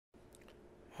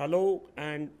Hello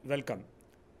and welcome.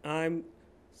 I'm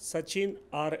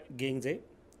Dr.S.R.Gengaje,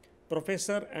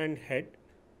 Professor and Head,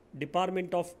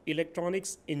 Department of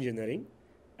Electronics Engineering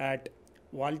at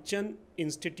Walchand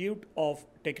Institute of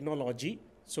Technology,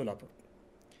 Solapur.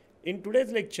 In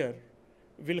today's lecture,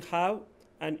 we'll have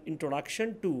an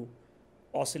introduction to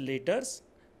oscillators,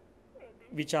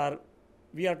 which are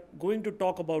we are going to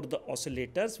talk about the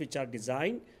oscillators which are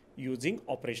designed using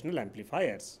operational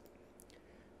amplifiers.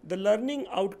 The learning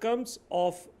outcomes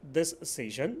of this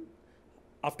session,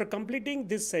 after completing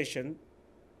this session,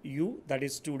 you, that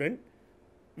is student,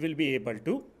 will be able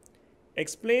to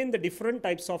explain the different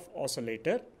types of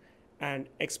oscillator and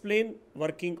explain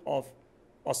working of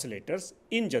oscillators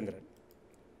in general.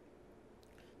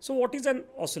 So what is an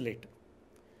oscillator?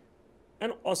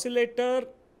 An oscillator,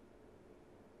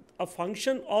 a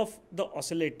function of the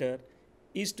oscillator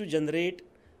is to generate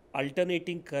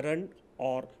alternating current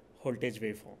or voltage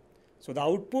waveform. So the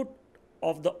output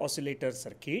of the oscillator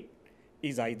circuit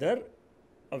is either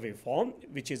a waveform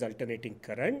which is alternating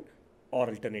current or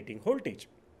alternating voltage.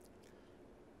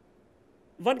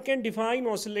 One can define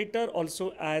oscillator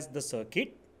also as the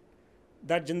circuit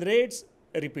that generates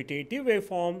a repetitive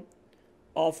waveform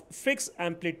of fixed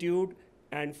amplitude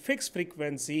and fixed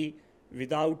frequency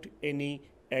without any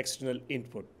external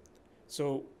input.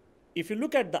 So if you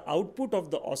look at the output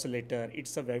of the oscillator,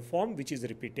 it's a waveform which is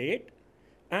repeated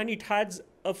and it has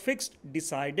a fixed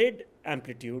decided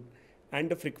amplitude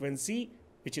and a frequency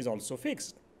which is also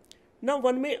fixed. Now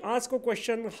one may ask a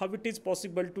question how it is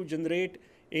possible to generate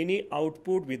any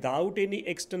output without any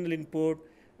external input.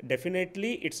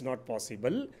 Definitely it's not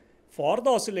possible. For the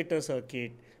oscillator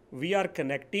circuit, we are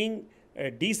connecting a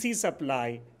DC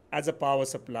supply as a power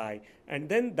supply, and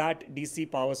then that DC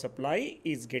power supply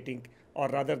is getting, or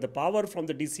rather the power from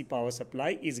the DC power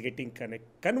supply is getting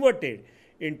converted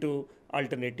into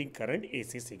alternating current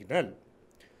AC signal.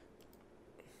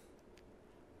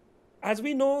 As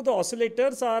we know, the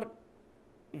oscillators are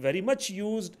very much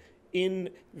used in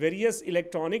various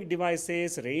electronic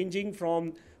devices, ranging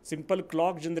from simple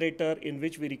clock generator in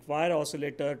which we require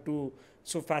oscillator to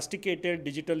sophisticated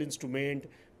digital instrument,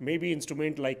 maybe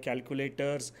instrument like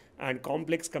calculators, and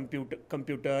complex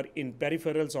computer in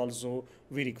peripherals also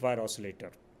we require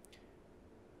oscillator.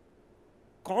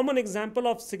 Common example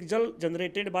of signal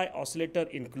generated by oscillator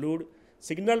include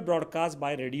signal broadcast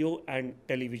by radio and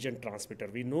television transmitter.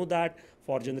 We know that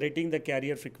for generating the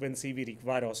carrier frequency we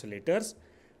require oscillators.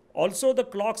 Also the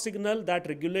clock signal that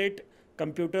regulate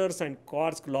computers and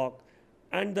cars clock,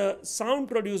 and the sound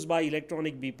produced by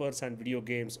electronic beepers and video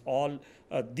games, all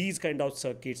these kind of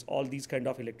circuits, all these kind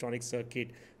of electronic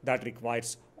circuit that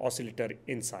requires oscillator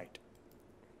inside.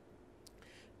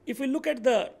 If we look at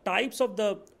the types of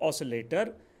the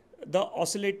oscillator, the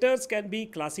oscillators can be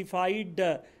classified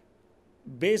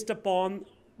based upon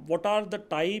what are the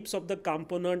types of the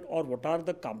component or what are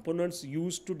the components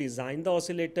used to design the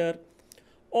oscillator,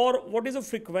 or what is the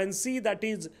frequency that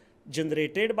is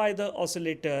generated by the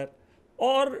oscillator,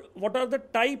 or what are the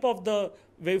type of the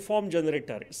waveform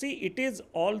generator. See, it is,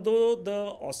 although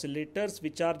the oscillators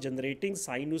which are generating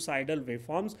sinusoidal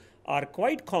waveforms are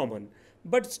quite common,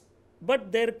 but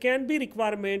there can be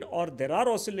requirement, or there are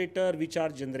oscillator which are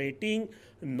generating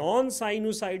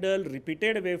non-sinusoidal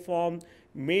repeated waveform,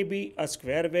 maybe a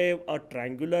square wave, a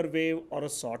triangular wave, or a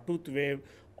sawtooth wave.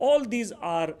 All these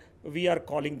are, we are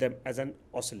calling them as an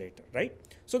oscillator, right?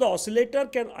 So the oscillator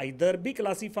can either be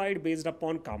classified based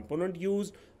upon component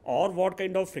used, or what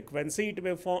kind of frequency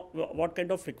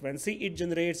it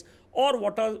generates, or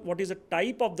what is the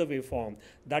type of the waveform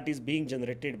that is being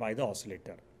generated by the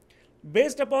oscillator.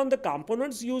 Based upon the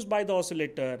components used by the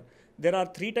oscillator, there are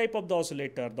three types of the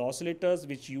oscillator. The oscillators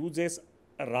which uses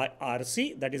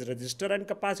RC, that is resistor and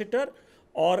capacitor,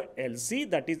 or LC,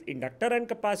 that is inductor and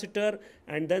capacitor,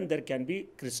 and then there can be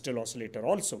crystal oscillator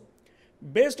also.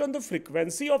 Based on the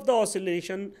frequency of the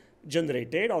oscillation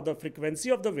generated or the frequency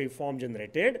of the waveform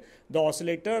generated, the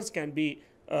oscillators can be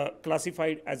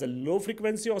classified as a low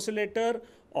frequency oscillator,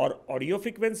 or audio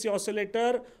frequency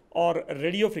oscillator, or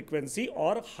radio frequency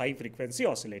or high frequency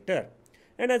oscillator.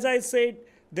 And as I said,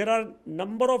 there are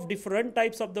number of different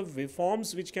types of the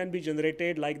waveforms which can be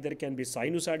generated, like there can be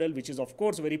sinusoidal, which is of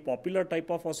course very popular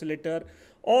type of oscillator,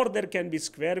 or there can be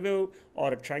square wave,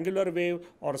 or a triangular wave,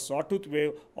 or sawtooth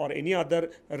wave, or any other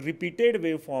repeated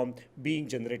waveform being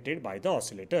generated by the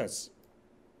oscillators.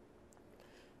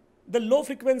 The low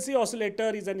frequency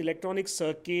oscillator is an electronic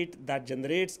circuit that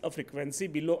generates a frequency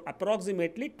below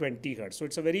approximately 20 Hz. So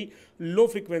it's a very low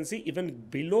frequency, even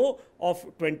below of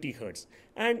 20 Hz.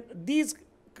 And these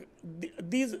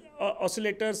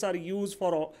oscillators are used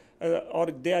for or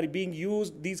they are being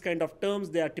used, these kind of terms,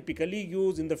 they are typically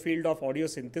used in the field of audio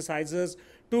synthesizers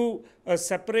to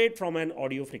separate from an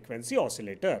audio frequency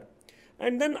oscillator.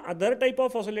 And then other type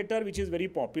of oscillator which is very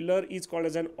popular is called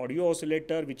as an audio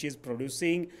oscillator, which is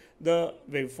producing the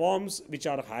waveforms which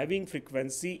are having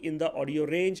frequency in the audio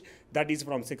range, that is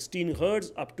from 16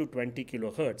 Hz up to 20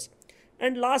 kilohertz.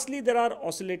 And lastly, there are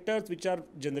oscillators which are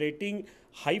generating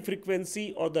high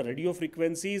frequency or the radio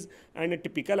frequencies, and a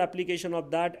typical application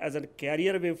of that as a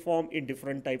carrier waveform in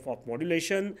different type of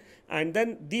modulation. And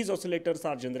then these oscillators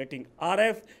are generating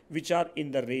RF, which are in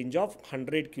the range of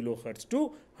 100 kilohertz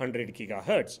to 100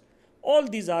 gigahertz. All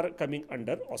these are coming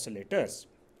under oscillators.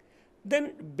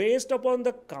 Then based upon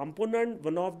the component,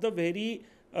 one of the very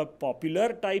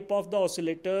popular type of the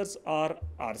oscillators are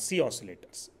RC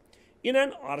oscillators. In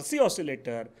an RC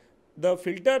oscillator, the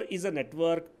filter is a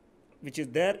network which is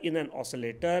there in an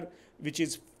oscillator which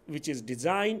is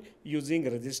designed using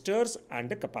resistors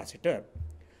and a capacitor.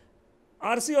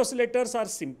 RC oscillators are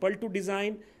simple to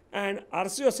design, and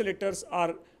RC oscillators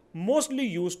are mostly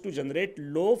used to generate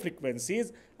low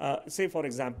frequencies, say for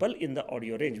example in the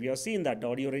audio range. We have seen that the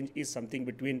audio range is something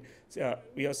between,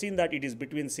 we have seen that it is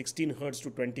between 16 Hz to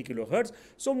 20 kilohertz.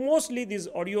 So mostly these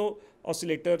audio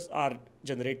oscillators are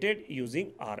generated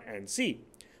using R and C.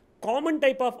 Common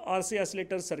type of RC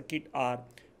oscillator circuit are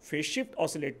phase shift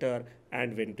oscillator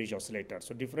and Wien bridge oscillator.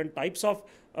 So different types of,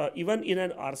 even in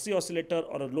an RC oscillator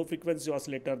or a low frequency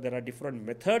oscillator, there are different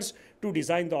methods to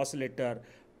design the oscillator.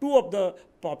 Two of the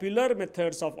popular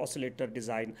methods of oscillator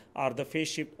design are the phase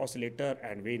shift oscillator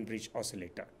and Wien bridge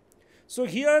oscillator. So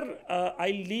here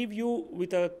I leave you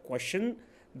with a question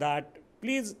that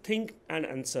please think and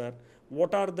answer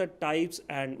what are the types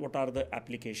and what are the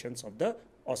applications of the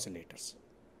oscillators.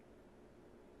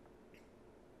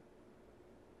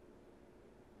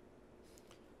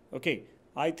 Okay,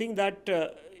 I think that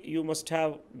you must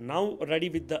have now ready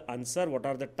with the answer. What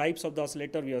are the types of the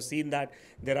oscillator? We have seen that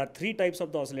there are three types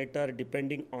of the oscillator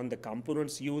depending on the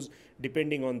components used,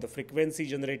 depending on the frequency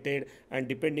generated, and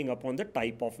depending upon the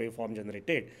type of waveform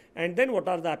generated. And then what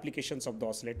are the applications of the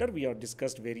oscillator? We have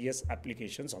discussed various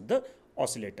applications of the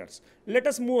oscillators. Let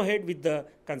us move ahead with the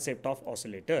concept of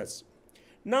oscillators.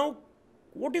 Now,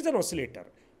 what is an oscillator?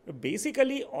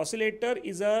 Basically, oscillator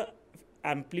is a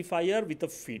amplifier with a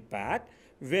feedback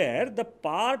where the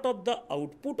part of the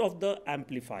output of the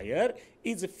amplifier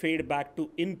is fed back to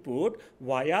input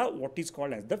via what is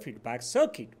called as the feedback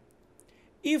circuit.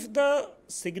 If the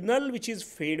signal which is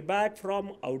fed back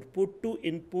from output to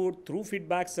input through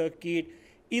feedback circuit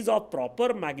is of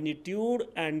proper magnitude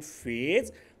and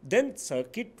phase, then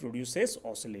circuit produces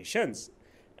oscillations.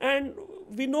 And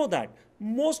we know that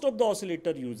most of the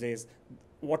oscillator uses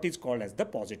what is called as the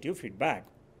positive feedback.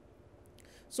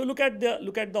 So look at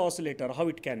the oscillator, how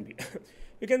it can be.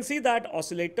 You can see that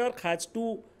oscillator has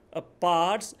two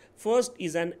parts. First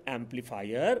is an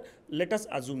amplifier. Let us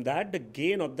assume that the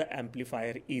gain of the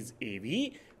amplifier is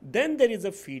AV. Then there is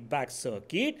a feedback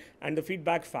circuit, and the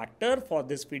feedback factor for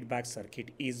this feedback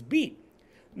circuit is B.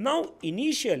 Now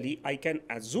initially I can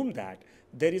assume that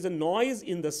there is a noise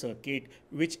in the circuit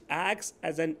which acts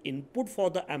as an input for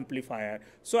the amplifier.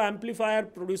 So amplifier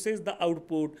produces the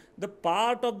output. The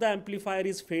part of the amplifier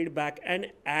is fed back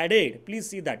and added. Please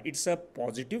see that it's a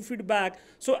positive feedback.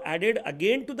 So added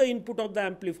again to the input of the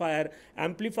amplifier.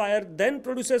 Amplifier then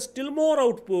produces still more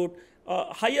output,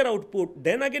 higher output.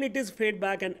 Then again it is fed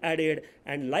back and added.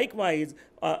 And likewise,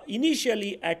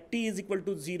 initially at t is equal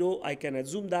to 0, I can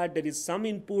assume that there is some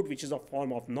input which is a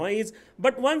form of noise.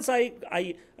 But once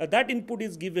that input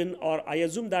is given, or I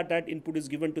assume that that input is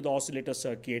given to the oscillator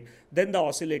circuit, then the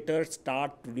oscillator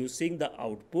start producing the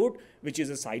output, which is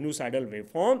a sinusoidal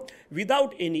waveform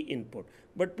without any input.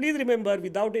 But please remember,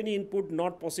 without any input,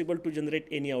 not possible to generate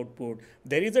any output.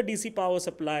 There is a DC power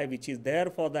supply which is there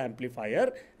for the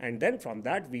amplifier, and then from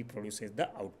that we produces the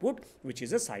output, which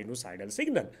is a sinusoidal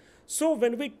signal. So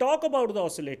when we talk about the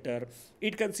oscillator,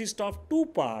 it consists of two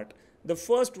parts. The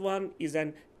first one is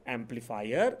an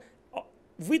amplifier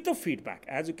with a feedback.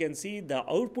 As you can see, the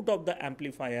output of the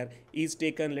amplifier is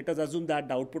taken. Let us assume that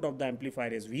the output of the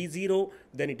amplifier is V0.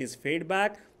 Then it is fed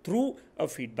back through a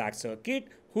feedback circuit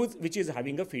which is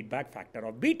having a feedback factor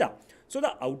of beta. So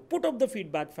the output of the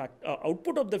feedback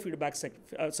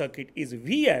circuit is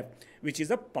Vf, which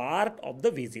is a part of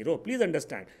the V0. Please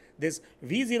understand, this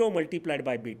V0 multiplied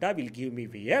by beta will give me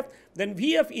Vf. Then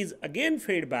Vf is again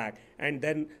fed back, and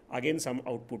then again some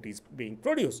output is being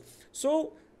produced.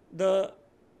 So the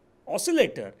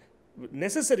oscillator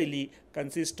necessarily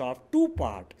consists of two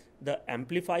parts: the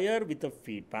amplifier with a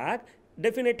feedback,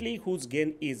 definitely whose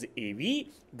gain is AV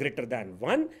greater than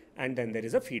 1, and then there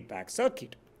is a feedback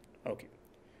circuit. Okay.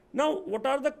 Now, what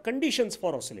are the conditions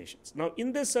for oscillations? Now,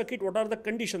 in this circuit, what are the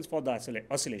conditions for the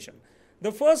oscillation?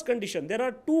 The first condition, there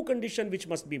are two conditions which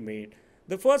must be made.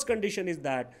 The first condition is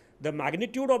that the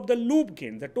magnitude of the loop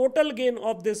gain, the total gain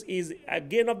of this is a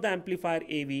gain of the amplifier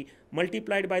AV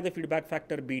multiplied by the feedback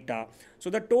factor beta. So,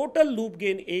 the total loop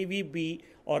gain AVB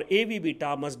or AV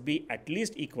beta must be at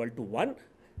least equal to 1,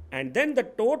 and then the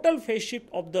total phase shift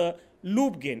of the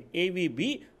loop gain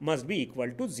AVB must be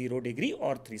equal to 0 degree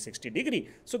or 360 degree.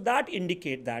 So, that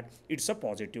indicate that it's a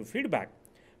positive feedback.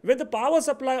 When the power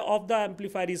supply of the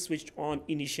amplifier is switched on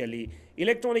initially,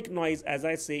 electronic noise, as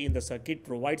I say in the circuit,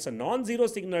 provides a non-zero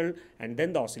signal and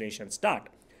then the oscillation start.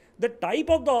 The type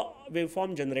of the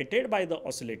waveform generated by the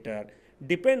oscillator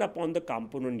depend upon the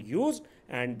component used,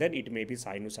 and then it may be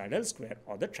sinusoidal, square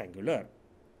or the triangular.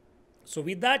 So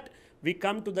with that, we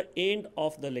come to the end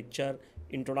of the lecture,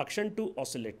 Introduction to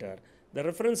Oscillator. The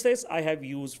references I have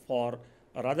used for,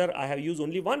 or rather I have used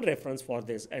only one reference for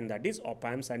this, and that is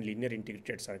Op-Amps and Linear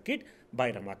Integrated Circuit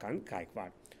by Ramakant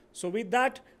Gaikwad. So with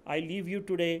that, I leave you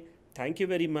today. Thank you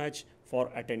very much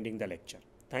for attending the lecture.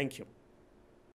 Thank you.